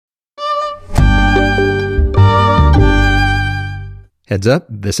Heads up,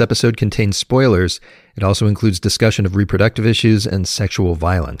 this episode contains spoilers. It also includes discussion of reproductive issues and sexual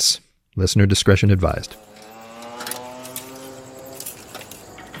violence. Listener discretion advised.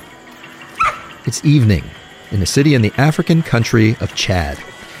 It's evening in a city in the African country of Chad,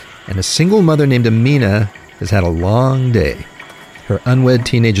 and a single mother named Amina has had a long day. Her unwed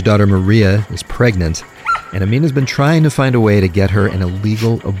teenage daughter Maria is pregnant, and Amina's been trying to find a way to get her an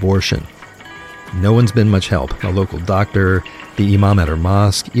illegal abortion. No one's been much help. A local doctor, the imam at her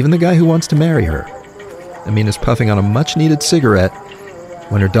mosque, even the guy who wants to marry her. Amina's puffing on a much-needed cigarette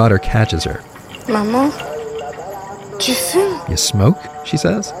when her daughter catches her. Maman, tu fumes? You smoke? She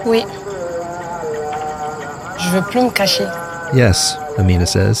says. Oui. Je veux plus me cacher. Yes, Amina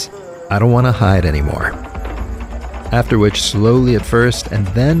says. I don't want to hide anymore. After which, slowly at first, and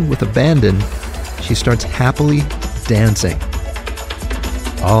then with abandon, she starts happily dancing.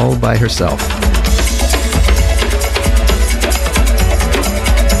 All by herself.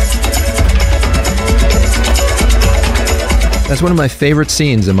 That's one of my favorite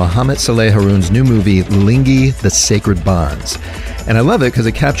scenes in Mohamed Saleh Haroun's new movie, Lingi, The Sacred Bonds. And I love it because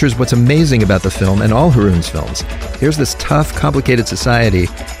it captures what's amazing about the film and all Haroun's films. Here's this tough, complicated society,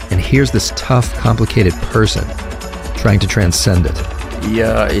 and here's this tough, complicated person trying to transcend it.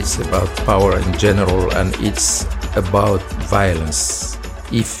 Yeah, it's about power in general, and it's about violence.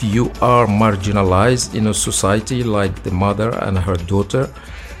 If you are marginalized in a society like the mother and her daughter,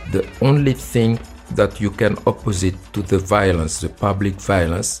 the only thing that you can opposite to the violence, the public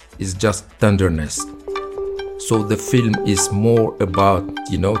violence, is just tenderness. So the film is more about,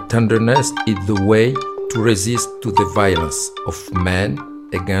 tenderness is the way to resist to the violence of man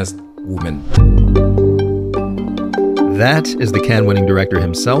against women. That is the Cannes-winning director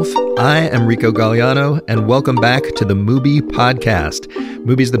himself. I am Rico Galliano, and welcome back to the Mubi Podcast.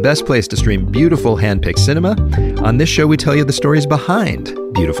 Mubi's the best place to stream beautiful hand-picked cinema. On this show, we tell you the stories behind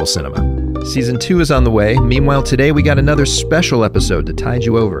beautiful cinema. Season 2 is on the way. Meanwhile, today we got another special episode to tide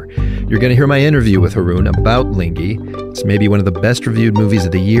you over. You're going to hear my interview with Haroun about Lingi. It's maybe one of the best reviewed movies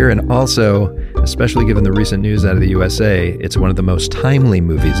of the year, and also, especially given the recent news out of the USA, it's one of the most timely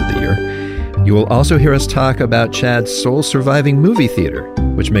movies of the year. You will also hear us talk about Chad's sole surviving movie theater,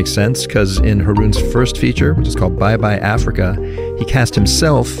 which makes sense because in Haroun's first feature, which is called Bye Bye Africa, he cast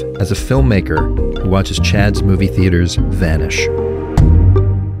himself as a filmmaker who watches Chad's movie theaters vanish.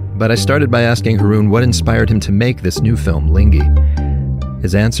 But I started by asking Haroun what inspired him to make this new film, Lingi.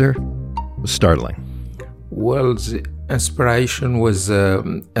 His answer was startling. Well, the inspiration was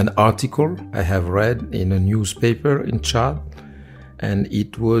an article I have read in a newspaper in Chad. And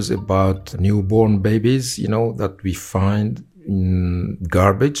it was about newborn babies, that we find in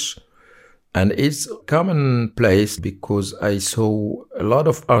garbage. And it's commonplace because I saw a lot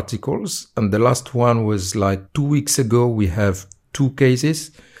of articles. And the last one was like 2 weeks ago, we have 2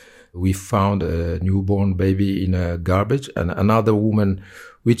 cases. We found a newborn baby in a garbage, and another woman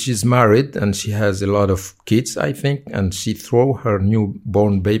which is married and she has a lot of kids, I think, and she threw her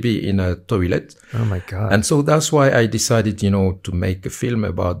newborn baby in a toilet. Oh my God. And so that's why I decided, to make a film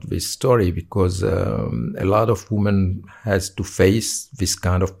about this story, because a lot of women has to face this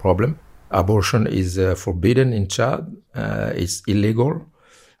kind of problem. Abortion is forbidden in Chad. It's illegal.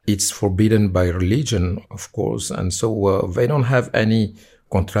 It's forbidden by religion, of course. And so they don't have any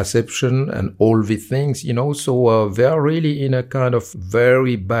contraception and all the things, so they are really in a kind of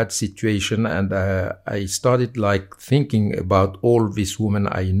very bad situation. And I started thinking about all these women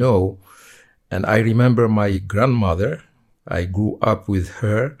I know. And I remember my grandmother. I grew up with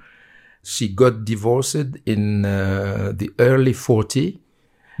her. She got divorced in the early 40s.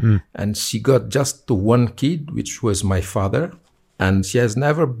 And she got just one kid, which was my father. And she has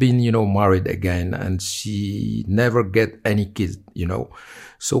never been, married again, and she never get any kids,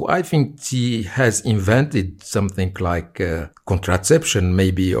 So I think she has invented something like contraception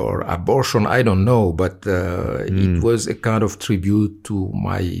maybe, or abortion, I don't know. But it was a kind of tribute to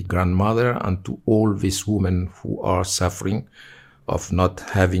my grandmother and to all these women who are suffering of not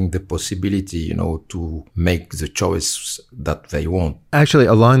having the possibility, to make the choice that they want. Actually,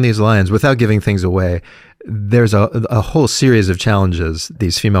 along these lines, without giving things away, there's a whole series of challenges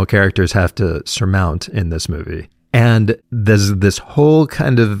these female characters have to surmount in this movie. And there's this whole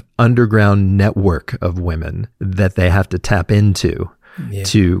kind of underground network of women that they have to tap into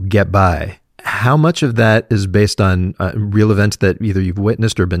to get by. How much of that is based on real events that either you've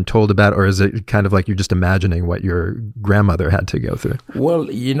witnessed or been told about, or is it kind of like you're just imagining what your grandmother had to go through? Well,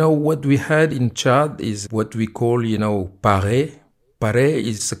 what we had in Chad is what we call, Paré. Paré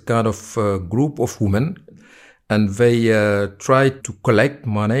is a kind of group of women, and they try to collect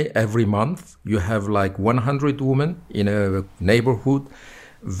money every month. You have like 100 women in a neighborhood.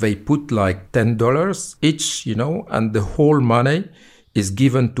 They put like $10 each, and the whole money is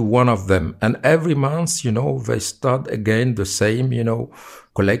given to one of them. And every month, they start again the same,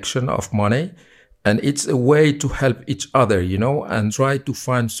 collection of money. And it's a way to help each other, and try to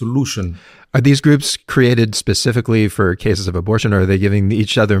find solution. Are these groups created specifically for cases of abortion, or are they giving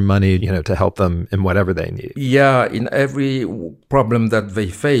each other money, to help them in whatever they need? Yeah, in every problem that they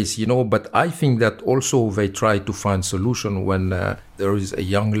face, but I think that also they try to find solution when there is a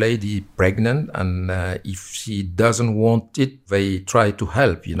young lady pregnant, and if she doesn't want it, they try to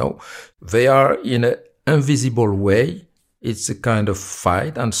help, They are in an invisible way. It's a kind of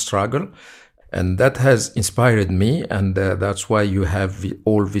fight and struggle. And that has inspired me, and that's why you have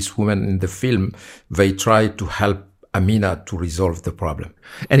all these women in the film. They try to help Amina to resolve the problem.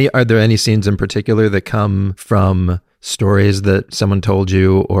 Are there any scenes in particular that come from stories that someone told you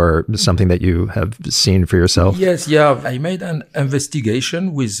or something that you have seen for yourself? Yes, yeah. I made an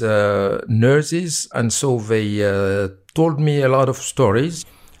investigation with nurses, and so they told me a lot of stories.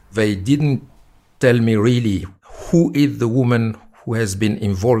 They didn't tell me really who is the woman who has been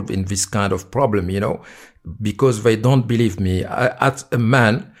involved in this kind of problem, because they don't believe me. As a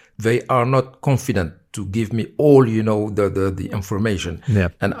man, they are not confident to give me all, the information. Yeah.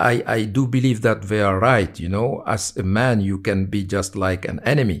 And I do believe that they are right, As a man, you can be just like an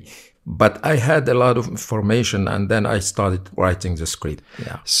enemy. But I had a lot of information, and then I started writing the script.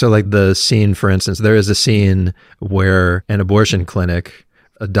 Yeah. So like the scene, for instance, there is a scene where an abortion clinic,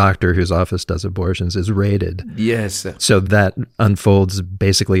 a doctor whose office does abortions, is raided. Yes. So that unfolds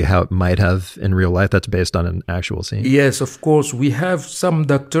basically how it might have in real life. That's based on an actual scene. Yes, of course. We have some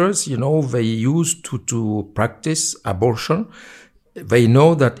doctors, they used to practice abortion. They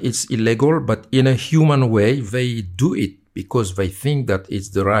know that it's illegal, but in a human way, they do it because they think that it's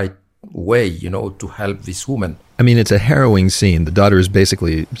the right way, to help this woman. I mean, it's a harrowing scene. The daughter is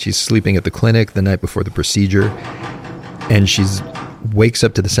she's sleeping at the clinic the night before the procedure, and she's wakes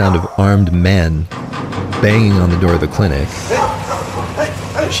up to the sound of armed men banging on the door of the clinic.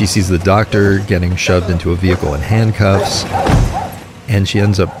 She sees the doctor getting shoved into a vehicle in handcuffs, and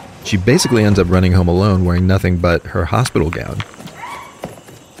she basically ends up running home alone wearing nothing but her hospital gown.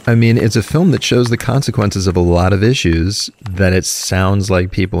 I mean, it's a film that shows the consequences of a lot of issues that it sounds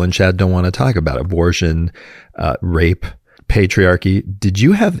like people in Chad don't want to talk about. Abortion, rape, patriarchy. Did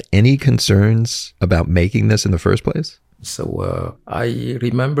you have any concerns about making this in the first place? So I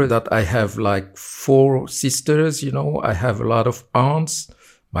remember that I have like 4 sisters, I have a lot of aunts,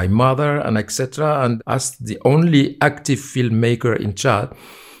 my mother, and etc. And as the only active filmmaker in Chad,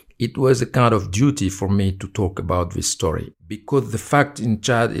 it was a kind of duty for me to talk about this story. Because the fact in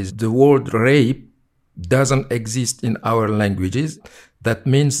Chad is the word rape doesn't exist in our languages. That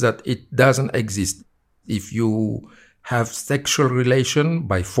means that it doesn't exist. If you have sexual relation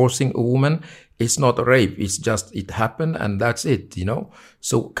by forcing a woman, it's not rape. It's just it happened and that's it,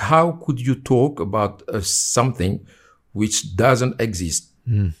 So how could you talk about something which doesn't exist?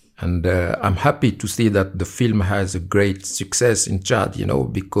 Mm. And I'm happy to see that the film has a great success in Chad,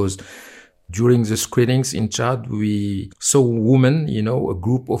 because during the screenings in Chad, we saw women, a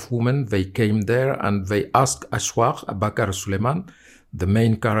group of women. They came there and they asked Ashwaq Bakar Suleiman, the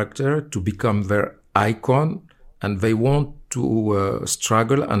main character, to become their icon. And they want to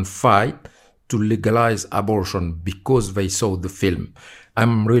struggle and fight to legalize abortion because they saw the film.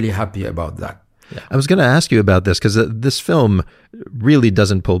 I'm really happy about that. Yeah. I was going to ask you about this because this film really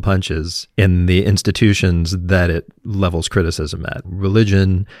doesn't pull punches in the institutions that it levels criticism at.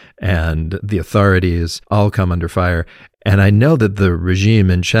 Religion and the authorities all come under fire. And I know that the regime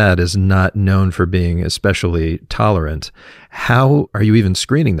in Chad is not known for being especially tolerant. How are you even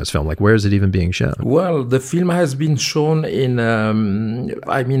screening this film? Like, where is it even being shown? Well, the film has been shown in,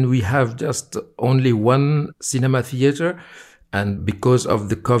 we have just only one cinema theater. And because of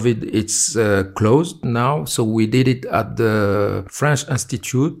the COVID, it's closed now. So we did it at the French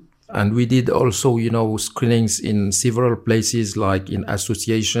Institute. And we did also, screenings in several places, like in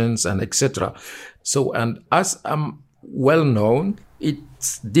associations and etc. So, and as I'm well known,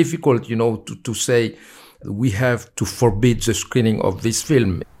 it's difficult, to say we have to forbid the screening of this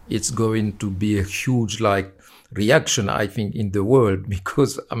film. It's going to be a huge, reaction, I think, in the world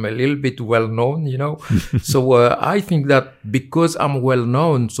because I'm a little bit well known, So I think that because I'm well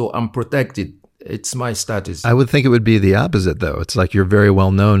known, so I'm protected. It's my status. I would think it would be the opposite, though. It's like you're very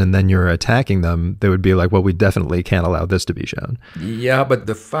well known and then you're attacking them. They would be like, well, we definitely can't allow this to be shown. Yeah, but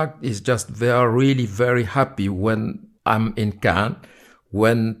the fact is just they are really very happy when I'm in Cannes,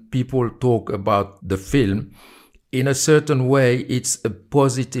 when people talk about the film. in a certain way, it's a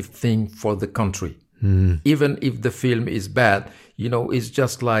positive thing for the country. Even if the film is bad, it's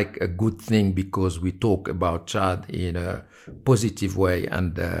just like a good thing because we talk about Chad in a positive way,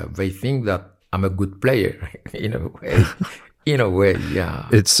 and they think that I'm a good player in a way. In a way, yeah.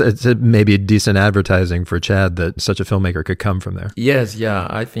 It's maybe decent advertising for Chad that such a filmmaker could come from there. Yes, yeah,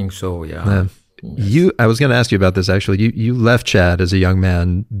 I think so, yeah. Yes. I was going to ask you about this actually. You left Chad as a young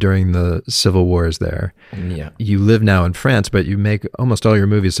man during the civil wars there. Yeah. You live now in France, but you make almost all your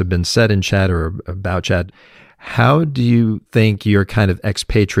movies have been set in Chad or about Chad. How do you think your kind of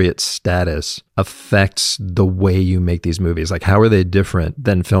expatriate status affects the way you make these movies? Like, how are they different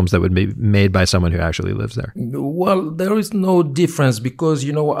than films that would be made by someone who actually lives there? Well, there is no difference because,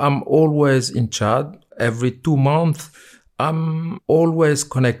 I'm always in Chad. Every 2 months, I'm always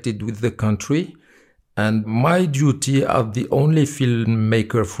connected with the country. And my duty as the only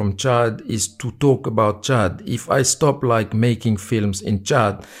filmmaker from Chad is to talk about Chad. If I stop making films in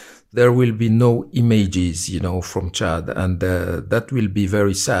Chad, there will be no images, from Chad, and that will be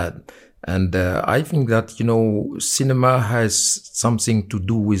very sad. And I think that, cinema has something to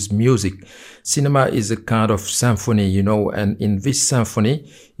do with music. Cinema is a kind of symphony, and in this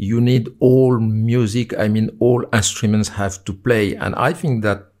symphony, you need all music. All instruments have to play. And I think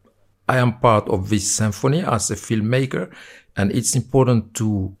that I am part of this symphony as a filmmaker, and it's important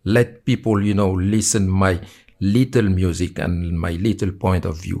to let people, listen my little music and my little point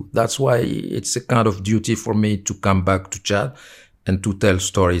of view. That's why it's a kind of duty for me to come back to Chad and to tell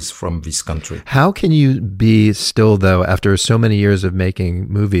stories from this country. How can you be still, though, after so many years of making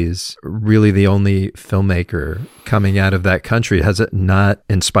movies, really the only filmmaker coming out of that country? Has it not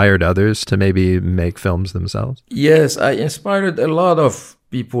inspired others to maybe make films themselves? Yes, I inspired a lot of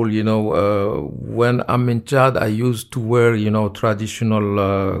people, when I'm in Chad, I used to wear,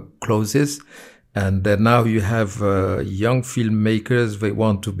 traditional clothes. And now you have young filmmakers, they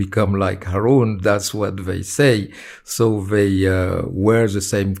want to become like Haroun. That's what they say. So they wear the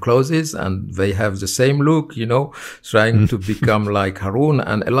same clothes and they have the same look, trying to become like Haroun.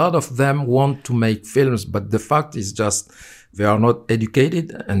 And a lot of them want to make films, but the fact is just they are not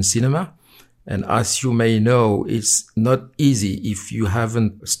educated in cinema. And as you may know, it's not easy if you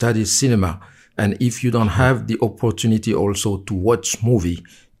haven't studied cinema and if you don't have the opportunity also to watch movie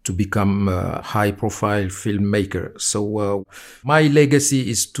to become a high-profile filmmaker. So my legacy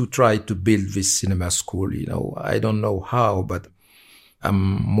is to try to build this cinema school. I don't know how, but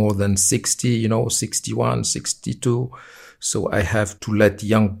I'm more than 60, 61, 62. So I have to let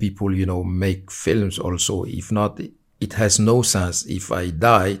young people, make films also. If not, it has no sense. If I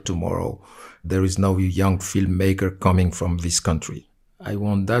die tomorrow, there is no young filmmaker coming from this country.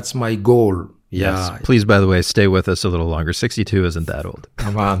 That's my goal. Yes. Yeah. Please, by the way, stay with us a little longer. 62 isn't that old.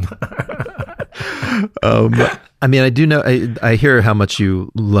 Come on. I do know, I hear how much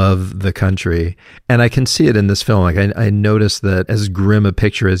you love the country, and I can see it in this film. I noticed that as grim a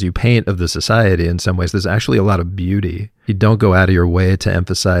picture as you paint of the society, in some ways, there's actually a lot of beauty. You don't go out of your way to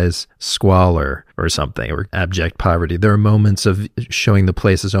emphasize squalor or something, or abject poverty. There are moments of showing the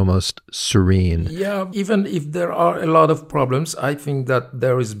place as almost serene. Yeah, even if there are a lot of problems, I think that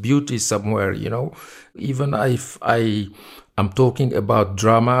there is beauty somewhere, Even if I'm talking about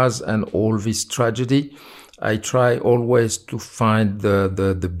dramas and all this tragedy, I try always to find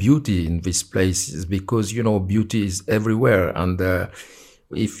the beauty in these places because, beauty is everywhere. And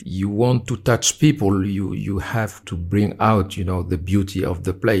if you want to touch people, you have to bring out, the beauty of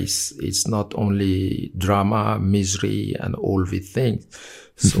the place. It's not only drama, misery, and all these things.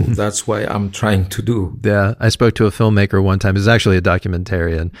 So that's why I'm trying to do. Yeah. I spoke to a filmmaker one time. He's actually a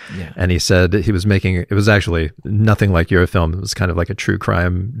documentarian. Yeah. And he said it was actually nothing like your film. It was kind of like a true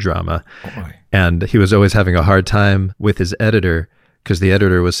crime drama. Oh, and he was always having a hard time with his editor because the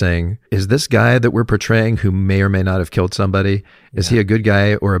editor was saying, is this guy that we're portraying who may or may not have killed somebody, is he a good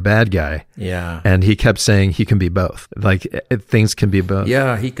guy or a bad guy? Yeah. And he kept saying he can be both. Like things can be both.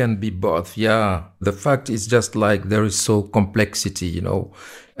 Yeah, he can be both. Yeah. The fact is just like there is so complexity,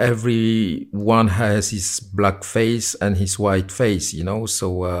 Everyone has his black face and his white face,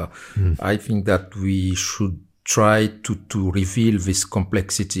 So I think that we should try to reveal this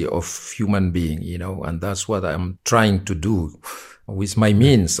complexity of human being, and that's what I'm trying to do. With my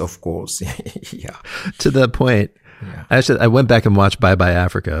means, of course. Yeah. To that point, yeah. I went back and watched Bye Bye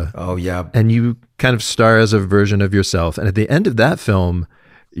Africa. Oh, yeah. And you kind of star as a version of yourself. And at the end of that film,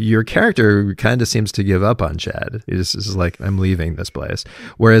 your character kind of seems to give up on Chad. It's just like, I'm leaving this place.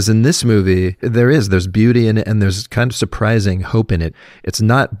 Whereas in this movie, there's beauty in it and there's kind of surprising hope in it. It's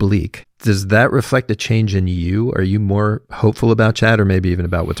not bleak. Does that reflect a change in you? Are you more hopeful about Chad or maybe even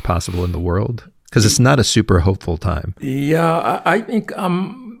about what's possible in the world? Because it's not a super hopeful time. Yeah, I think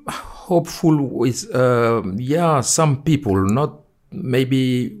I'm hopeful with, some people, not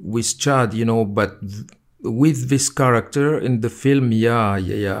maybe with Chad, but with this character in the film,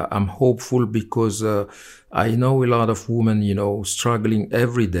 I'm hopeful because I know a lot of women, struggling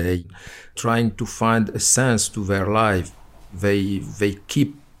every day, trying to find a sense to their life. They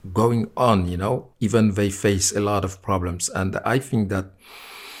keep going on, even they face a lot of problems. And I think that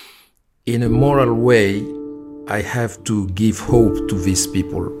in a moral way, I have to give hope to these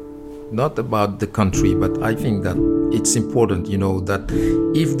people. Not about the country, but I think that it's important, that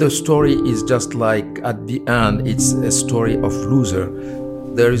if the story is just like at the end, it's a story of loser,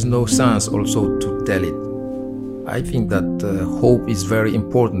 there is no sense also to tell it. I think that hope is very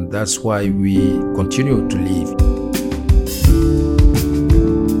important. That's why we continue to live.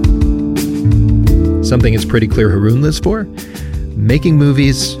 Something it's pretty clear Haroun lives for? Making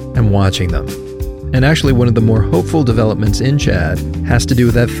movies and watching them. And actually, one of the more hopeful developments in Chad has to do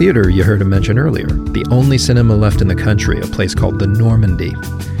with that theater you heard him mention earlier, the only cinema left in the country, a place called the Normandie.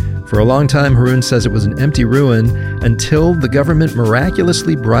 For a long time, Haroun says it was an empty ruin until the government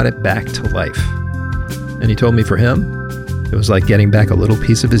miraculously brought it back to life. And he told me for him, it was like getting back a little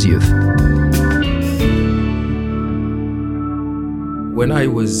piece of his youth. When I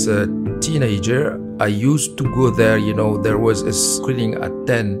was a teenager, I used to go there, there was a screening at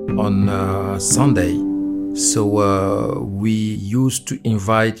 10 on Sunday. So we used to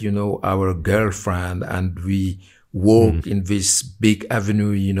invite, our girlfriend, and we walked in this big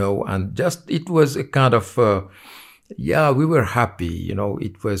avenue, and just, it was a kind of, we were happy,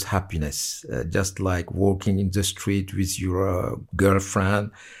 it was happiness, just like walking in the street with your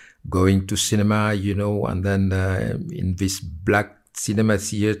girlfriend, going to cinema, and then in this black cinema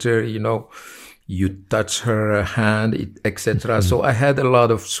theater, you touch her hand, etc. So I had a lot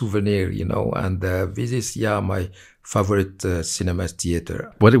of souvenir, and this is, my favorite cinema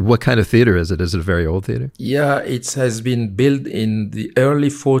theater. What kind of theater is it? Is it a very old theater? Yeah, it has been built in the early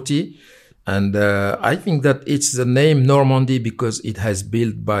 40s. And I think that it's the name Normandie because it has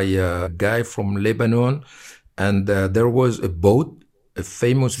built by a guy from Lebanon. And there was a boat, a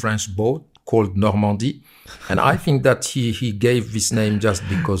famous French boat called Normandie. And I think that he gave this name just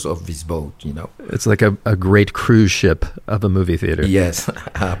because of this boat, It's like a great cruise ship of a movie theater. Yes,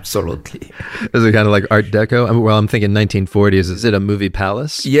 absolutely. Is it kind of like Art Deco? I'm thinking 1940s. Is it a movie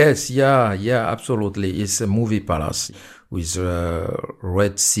palace? Yes, absolutely. It's a movie palace with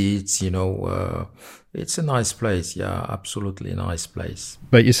red seats, It's a nice place. Yeah, absolutely nice place.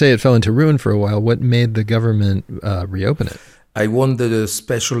 But you say it fell into ruin for a while. What made the government reopen it? I won the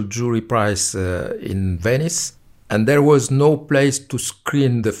special jury prize in Venice, and there was no place to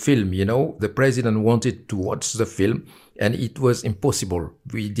screen the film, The president wanted to watch the film, and it was impossible.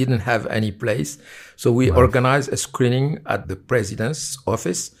 We didn't have any place. So we organized a screening at the president's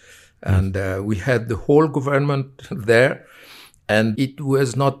office, and we had the whole government there, and it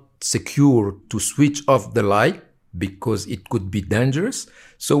was not secure to switch off the light because it could be dangerous.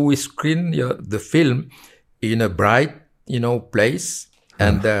 So we screened the film in a bright, place.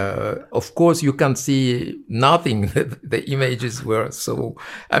 And of course, you can see nothing. The images were so,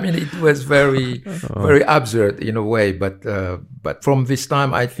 it was very, very absurd in a way. But from this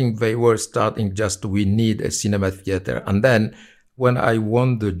time, I think they were starting we need a cinema theater. And then when I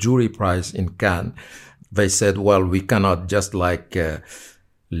won the jury prize in Cannes, they said, well, we cannot just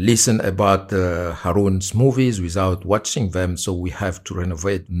listen about Haroun's movies without watching them. So we have to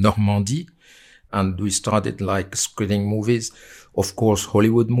renovate Normandie. And we started screening movies, of course,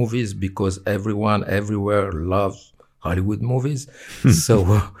 Hollywood movies, because everyone everywhere loves Hollywood movies.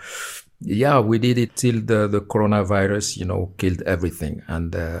 So, we did it till the coronavirus, killed everything.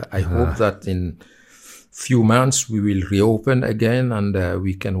 And I hope that in few months we will reopen again and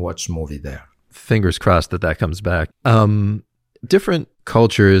we can watch movie there. Fingers crossed that comes back. Different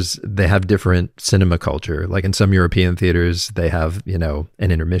cultures, they have different cinema culture. Like in some European theaters, they have,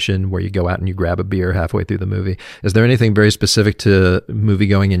 an intermission where you go out and you grab a beer halfway through the movie. Is there anything very specific to movie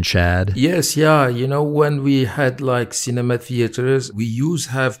going in Chad? Yes, when we had cinema theaters, we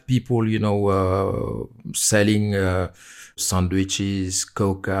have people, selling sandwiches,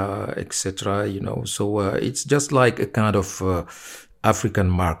 coca, etc., So it's just like a kind of African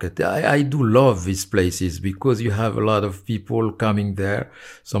market. I do love these places because you have a lot of people coming there,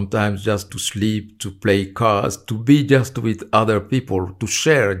 sometimes just to sleep, to play cards, to be just with other people, to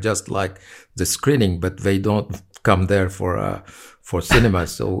share just like the screening, but they don't come there for for cinema.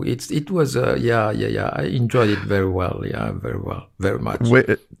 So it was I enjoyed it very well. Yeah, very much. Wait,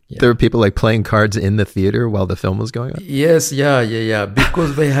 there were people like playing cards in the theater while the film was going on? Yes, yeah.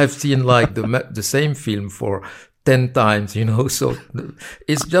 Because they have seen like the same film for 10 times, so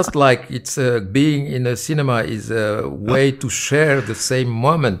it's just like it's being in a cinema is a way to share the same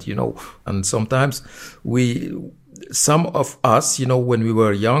moment, and sometimes some of us, when we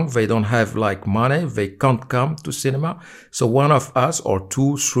were young, they don't have like money, they can't come to cinema. So one of us or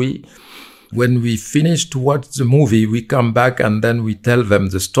 2, 3, when we finish to watch the movie, we come back and then we tell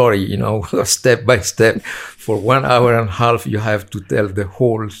them the story, step by step. For 1 hour and a half, you have to tell the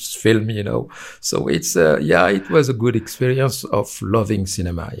whole film, So it's, it was a good experience of loving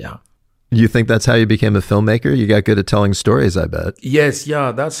cinema, yeah. You think that's how you became a filmmaker? You got good at telling stories, I bet. Yes,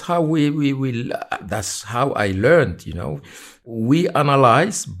 yeah, that's how that's how I learned, We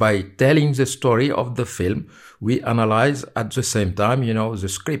analyze by telling the story of the film. We analyze at the same time, the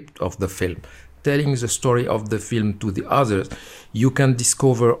script of the film. Telling the story of the film to the others, you can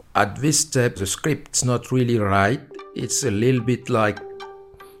discover at this step the script's not really right. It's a little bit like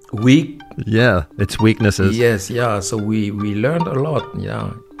weak. Yeah, it's weaknesses. Yes, yeah. So we learned a lot,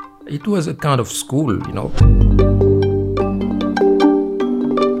 yeah. It was a kind of school,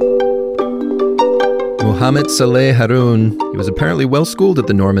 Mohamed Saleh Haroun, he was apparently well-schooled at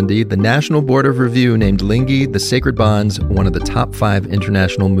the Normandy. The National Board of Review named Lingui: The Sacred Bonds one of the top 5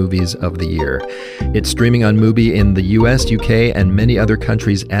 international movies of the year. It's streaming on Mubi in the US, UK, and many other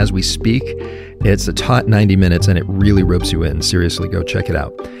countries as we speak. It's a taut 90 minutes, and it really ropes you in. Seriously, go check it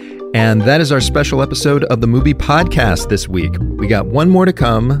out. And that is our special episode of the Mubi Podcast this week. We got one more to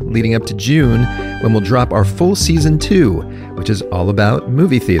come leading up to June when we'll drop our full season 2, which is all about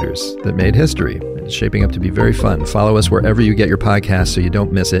movie theaters that made history. It's shaping up to be very fun. Follow us wherever you get your podcasts so you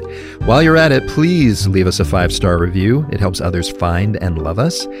don't miss it. While you're at it, please leave us a 5-star review. It helps others find and love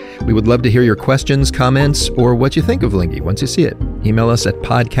us. We would love to hear your questions, comments, or what you think of Lingui once you see it. Email us at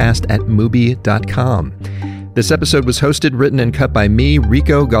podcast@mubi.com. This episode was hosted, written, and cut by me,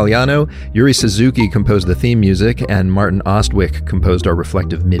 Rico Galliano. Yuri Suzuki composed the theme music, and Martin Ostwick composed our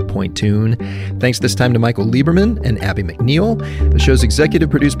reflective midpoint tune. Thanks this time to Michael Lieberman and Abby McNeil. The show's executive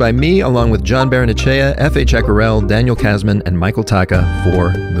produced by me, along with John Baranachea, F.A. Chacarel, Daniel Kasman, and Michael Taka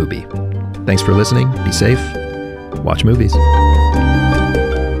for Mubi. Thanks for listening. Be safe. Watch movies.